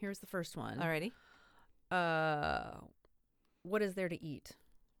right. Here's the first one. Alrighty. What is there to eat?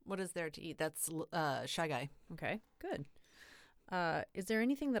 What is there to eat? That's Shy Guy. Okay, good. Is there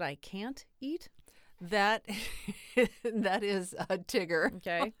anything that I can't eat? That that is Tigger.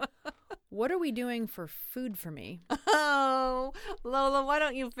 Okay. What are we doing for food for me? Oh, Lola, why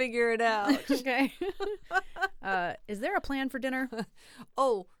don't you figure it out? Okay. Is there a plan for dinner?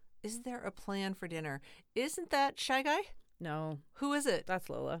 Oh, is there a plan for dinner? Isn't that Shy Guy? No, Who is it? that's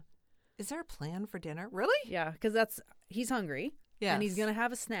Lola. Is there a plan for dinner? Really? Yeah, because he's hungry. Yes. And he's gonna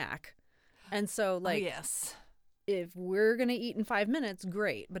have a snack. And so, Oh, like, yes. if we're gonna eat in 5 minutes,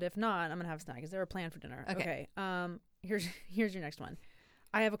 great. But if not, I'm gonna have a snack. Is there a plan for dinner? Okay. Here's your next one.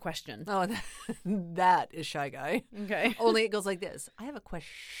 I have a question. Oh, that is Shy Guy. Okay. Only it goes like this. I have a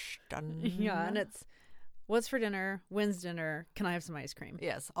question. Yeah, and it's what's for dinner? When's dinner? Can I have some ice cream?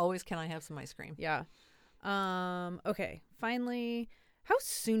 Yes, always can I have some ice cream? Yeah. Okay. Finally, how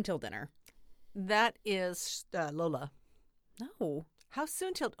soon till dinner? That is Lola. No. How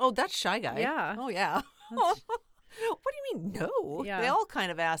soon till? Oh, that's Shy Guy. Yeah. Oh, yeah. What do you mean, no? Yeah. They all kind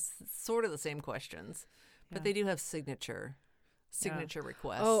of ask sort of the same questions, but Yeah. they do have signature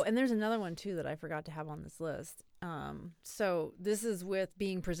requests. Oh, and there's another one too that I forgot to have on this list. So this is with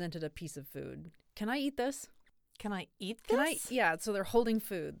being presented a piece of food. Can I eat this? Can I eat this? Can I? Yeah. So they're holding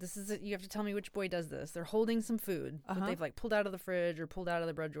food. This is you have to tell me which boy does this. They're holding some food that they've like pulled out of the fridge or pulled out of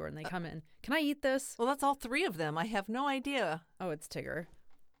the bread drawer, and they come in. Can I eat this? Well, that's all 3 of them. I have no idea. Oh, it's Tigger.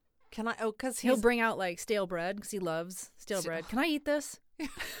 Can I? Oh, because He'll bring out like stale bread because he loves stale bread. Can I eat this?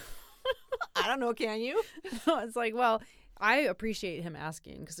 I don't know. Can you? It's like, well, I appreciate him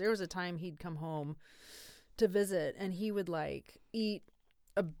asking because there was a time he'd come home to visit and he would like eat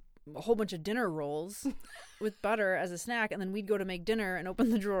a whole bunch of dinner rolls with butter as a snack, and then we'd go to make dinner and open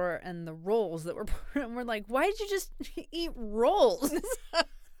the drawer and the rolls that were and we're like, why did you just eat rolls?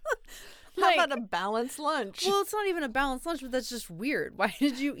 How about a balanced lunch? Well, it's not even a balanced lunch, but that's just weird. Why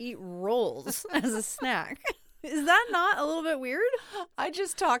did you eat rolls as a snack? Is that not a little bit weird? I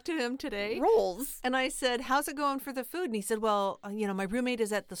just talked to him today. Rolls. And I said, how's it going for the food? And he said, well, my roommate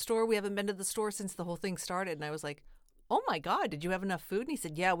is at the store. We haven't been to the store since the whole thing started. And I was like, oh my God, did you have enough food? And he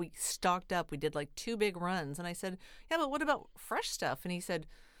said, yeah, we stocked up. We did like 2 big runs. And I said, yeah, but what about fresh stuff? And he said,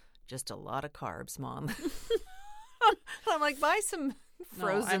 just a lot of carbs, Mom. I'm like, buy some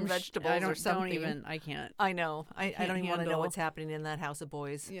frozen vegetables or something. I can't. I know. I don't even want to know what's happening in that house of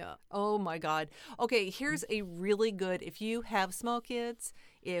boys. Yeah. Oh my God. Okay, here's a really good, if you have small kids,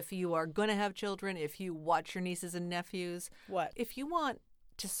 if you are going to have children, if you watch your nieces and nephews. What? If you want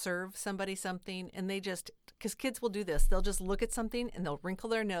to serve somebody something and they just, because kids will do this, they'll just look at something and they'll wrinkle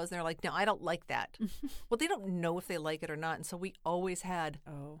their nose and they're like, no, I don't like that. Well, they don't know if they like it or not. And so we always had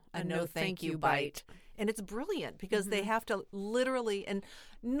a no thank you bite. And it's brilliant because they have to literally, and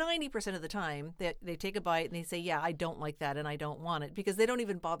 90% of the time, they take a bite and they say, yeah, I don't like that and I don't want it, because they don't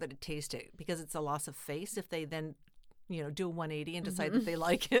even bother to taste it, because it's a loss of face if they then, do a 180 and decide that they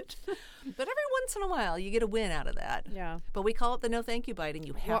like it. But every once in a while, you get a win out of that. Yeah. But we call it the no thank you bite, and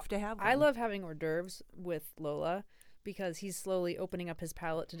you have to have one. I love having hors d'oeuvres with Lola, because he's slowly opening up his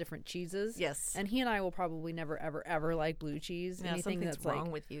palate to different cheeses. Yes. And he and I will probably never, ever, ever like blue cheese. Yeah, anything something's that's wrong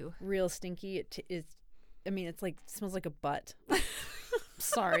like with you. real stinky. It's like, smells like a butt.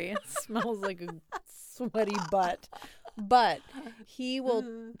 Sorry. It smells like a sweaty butt. But he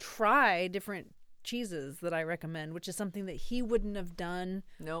will try different cheeses that I recommend, which is something that he wouldn't have done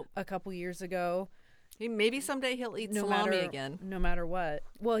a couple years ago. Maybe someday he'll eat salami again. No matter what.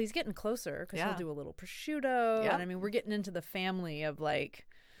 Well, he's getting closer, because he'll do a little prosciutto. Yeah. And I mean, we're getting into the family of like,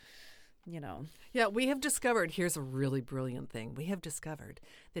 Yeah, we have discovered, here's a really brilliant thing. We have discovered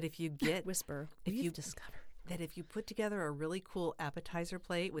that if you get whisper, that if you put together a really cool appetizer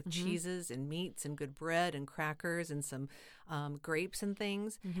plate with cheeses and meats and good bread and crackers and some grapes and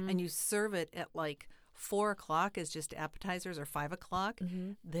things, and you serve it at like 4 o'clock as just appetizers or 5 o'clock,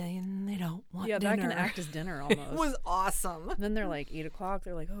 then they don't want dinner. Yeah, that can act as dinner almost. It was awesome. Then they're like 8 o'clock.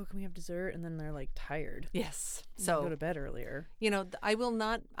 They're like, oh, can we have dessert? And then they're like tired. Yes. So go to bed earlier. I will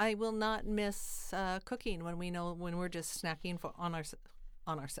not miss cooking when we're just snacking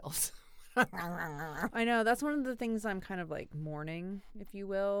on ourselves. I know, that's one of the things I'm kind of like mourning, if you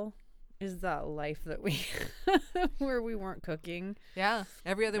will, is that life that we where we weren't cooking. Yeah,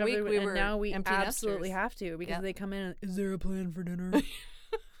 every other week we were. Now we empty absolutely nesters. Have to, because they come in and, is there a plan for dinner?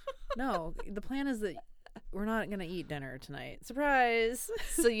 No, the plan is that we're not going to eat dinner tonight. Surprise!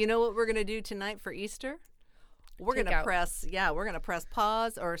 So you know what we're going to do tonight for Easter? We're going to press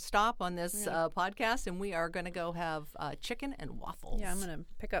pause or stop on this podcast, and we are going to go have chicken and waffles. Yeah, I'm going to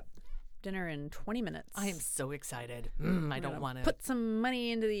pick up dinner in 20 minutes. I am so excited. I don't want to put some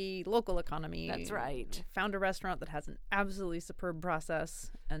money into the local economy. That's right. Found a restaurant that has an absolutely superb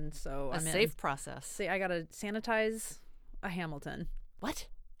process, and so I'm safe process. See, I got to sanitize a Hamilton. What?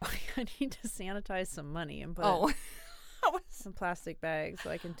 I need to sanitize some money and put some plastic bags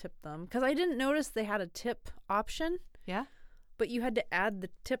so I can tip them, because I didn't notice they had a tip option. Yeah, but you had to add the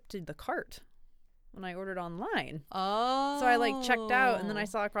tip to the cart when I ordered online. Oh. So I checked out, and then I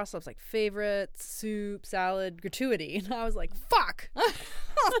saw across the like favorites, soup, salad, gratuity. And I was like, fuck.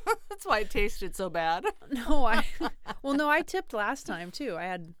 That's why it tasted so bad. No, I tipped last time too. I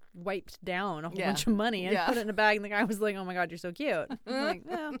had wiped down a whole bunch of money and put it in a bag, and the guy was like, oh my God, you're so cute. I'm like,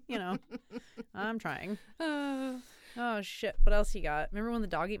 well, I'm trying. Oh shit. What else you got? Remember when the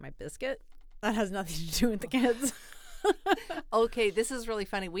dog ate my biscuit? That has nothing to do with the kids. Okay, this is really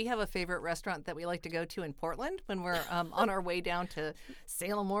funny. We have a favorite restaurant that we like to go to in Portland when we're on our way down to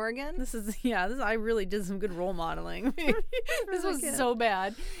Salem, Oregon. I really did some good role modeling. This was so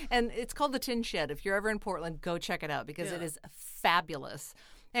bad. And it's called the Tin Shed. If you're ever in Portland, go check it out, because it is fabulous.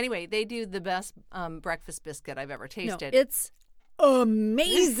 Anyway, they do the best breakfast biscuit I've ever tasted. No, it's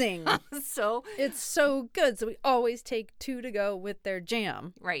amazing. So it's so good. So we always take 2 to go with their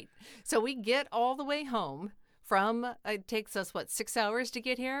jam. Right. So we get all the way home. It takes us, 6 hours to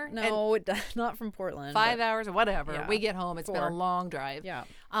get here? No, not from Portland. 5 hours or whatever. Yeah, we get home. It's 4. been a long drive. Yeah.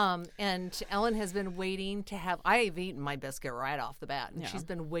 And Ellen has been waiting to have, I've eaten my biscuit right off the bat, and she's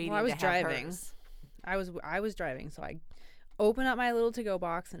been waiting to have hers. I was driving, so I open up my little to-go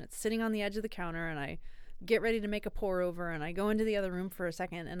box, and it's sitting on the edge of the counter, and I get ready to make a pour over, and I go into the other room for a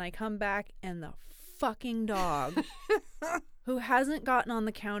second, and I come back, and the fucking dog who hasn't gotten on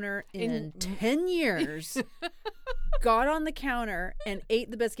the counter in 10 years got on the counter and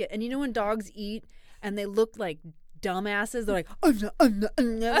ate the biscuit. And you know when dogs eat and they look like dumbasses, they're like,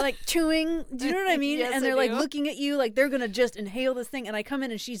 they're like chewing. Do you know what I mean? Yes, and they're I like do. looking at you like they're going to just inhale this thing. And I come in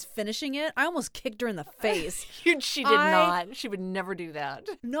and she's finishing it. I almost kicked her in the face. She did not. She would never do that.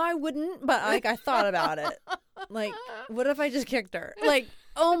 No, I wouldn't. But like I thought about it. Like, what if I just kicked her? Like,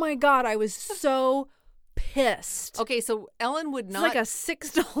 oh my God, I was so pissed. Okay, so Ellen would It's not. like a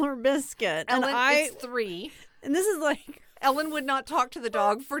 $6 biscuit. Ellen, and it's 3. and this is like, Ellen would not talk to the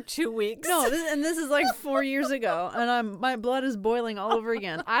dog for 2 weeks. no, this is like 4 years ago, and my blood is boiling all over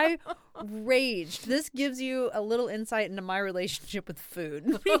again. I raged. This gives you a little insight into my relationship with food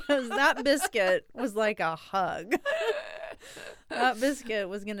because that biscuit was like a hug. That biscuit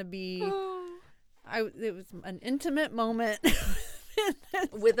was gonna be. It was an intimate moment.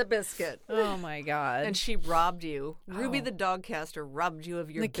 With a biscuit. Oh my God. And she robbed you. Ruby the dog caster robbed you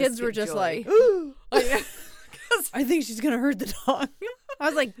of your the kids were biscuit just joy. like, Oh, yeah. I think she's gonna hurt the dog. I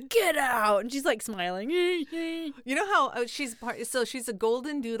was like, get out, and she's like smiling. You know how she's a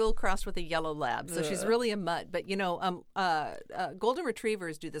golden doodle crossed with a yellow lab, so she's really a mutt. But you know, golden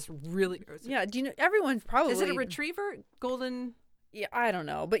retrievers do this really. Yeah, do you know? Everyone's probably. Is it a retriever? Golden. Yeah, I don't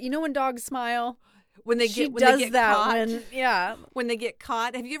know, but you know when dogs smile. When they She get does they get that caught, when when they get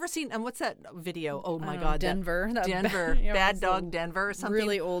caught. Have you ever seen what's that video? Oh my God, Denver, that Denver, yeah, Bad it's Dog a Denver or something.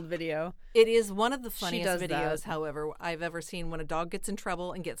 really old video. It is one of the funniest does videos, that. however, I've ever seen when a dog gets in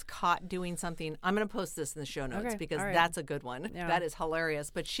trouble and gets caught doing something. I'm going to post this in the show notes Okay, because all right. that's a good one. Yeah. That is hilarious.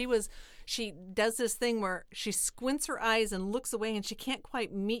 But she does this thing where she squints her eyes and looks away and she can't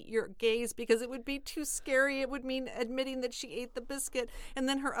quite meet your gaze because it would be too scary. It would mean admitting that she ate the biscuit, and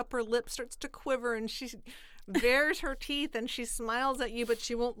then her upper lip starts to quiver and she bares her teeth and she smiles at you, but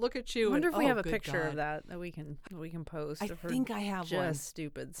she won't look at you. I wonder and, if we oh, have a good picture God. of that we can post. I of her think I have just one.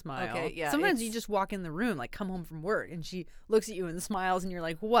 stupid smile. Okay, yeah, Sometimes you it's- just walk in the room, like come home from work, and she looks at you and smiles, and you're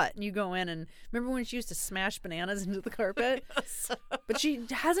like, "What?" And you go in, and remember when she used to smash bananas into the carpet? But she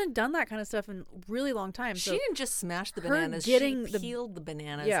hasn't done that kind of stuff in a really long time. She So didn't just smash the her bananas. getting She the- peeled the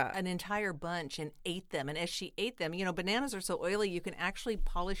bananas, Yeah. an entire bunch, and ate them. And as she ate them, you know, bananas are so oily, you can actually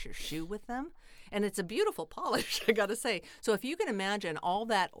polish your shoe with them. And it's a beautiful polish, I got to say. So if you can imagine all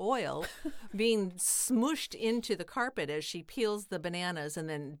that oil being smooshed into the carpet as she peels the bananas and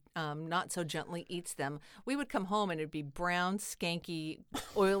then not so gently eats them, we would come home and it'd be brown, skanky,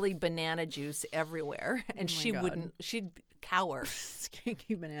 oily banana juice everywhere. And she God. wouldn't, she'd cower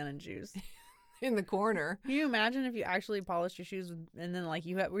skanky banana juice. in the corner. Can you imagine if you actually polished your shoes and then like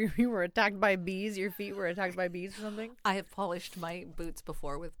you were attacked by bees, your feet were attacked by bees or something? I have polished my boots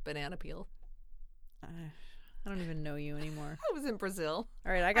before with banana peel. I don't even know you anymore. I was in Brazil.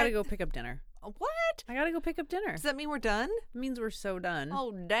 All right, I gotta go pick up dinner. What? I gotta go pick up dinner. Does that mean we're done? It means we're so done.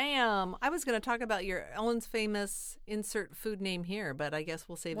 Oh, damn. I was going to talk about your Ellen's famous insert food name here, but I guess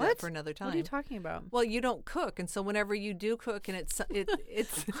we'll save that What? for another time. What are you talking about? Well, you don't cook, and so whenever you do cook and it's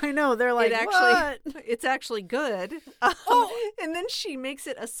I know they're like, it actually what? it's actually good. And then she makes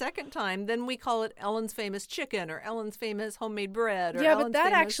it a second time, then we call it Ellen's famous chicken or Ellen's famous homemade bread or Yeah, Ellen's but that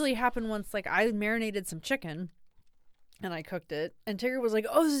famous... actually happened once. Like I marinated some chicken, and I cooked it, and Tigger was like,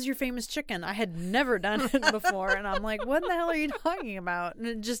 "Oh, this is your famous chicken." I had never done it before, and I'm like, "What the hell are you talking about?" And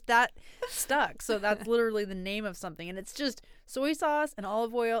it just that stuck. So that's literally the name of something, and it's just soy sauce and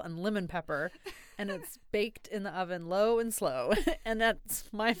olive oil and lemon pepper, and it's baked in the oven low and slow, and that's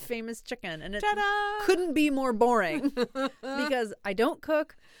my famous chicken, and it Ta-da! couldn't be more boring because I don't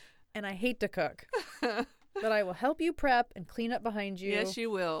cook, and I hate to cook, but I will help you prep and clean up behind you. Yes, you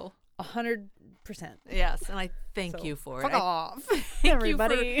will. 100%. Yes, and I thank So, you for fuck it. off, Thank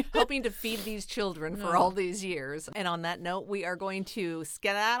everybody. you for helping to feed these children for all these years. And on that note, we are going to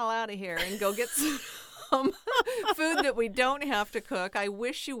skedaddle out of here and go get some food that we don't have to cook. I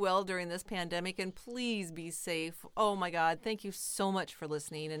wish you well during this pandemic, and please be safe. Oh my God, thank you so much for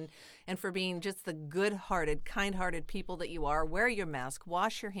listening and for being just the good-hearted, kind-hearted people that you are. Wear your mask,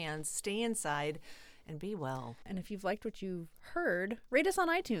 wash your hands, stay inside, and be well. And if you've liked what you've heard, rate us on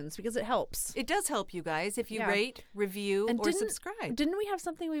iTunes because it helps. It does help you guys if you Yeah. rate, review, And or subscribe. Didn't we have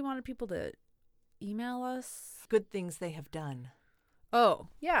something we wanted people to email us? Good things they have done. Oh,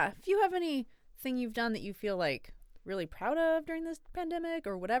 yeah. If you have anything you've done that you feel like really proud of during this pandemic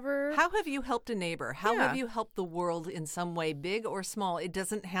or whatever. How have you helped a neighbor? How Yeah. have you helped the world in some way, big or small? It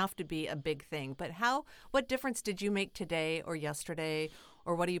doesn't have to be a big thing, but what difference did you make today or yesterday,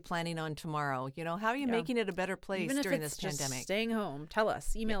 or what are you planning on tomorrow? You know, how are you Yeah. making it a better place Even if during it's this just pandemic? staying home, tell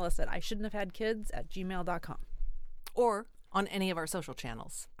us. Email us at ishouldn'thavehadkids@gmail.com. Or on any of our social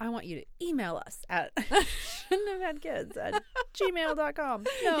channels. I want you to email us at shouldn'thavehadkids@gmail.com.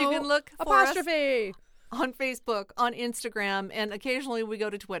 No, You can look for us. apostrophe. on Facebook, on Instagram, and occasionally we go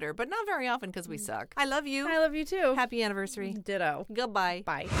to Twitter, but not very often because we suck. I love you. I love you too. Happy anniversary. Ditto. Goodbye.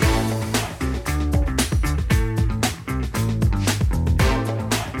 Bye.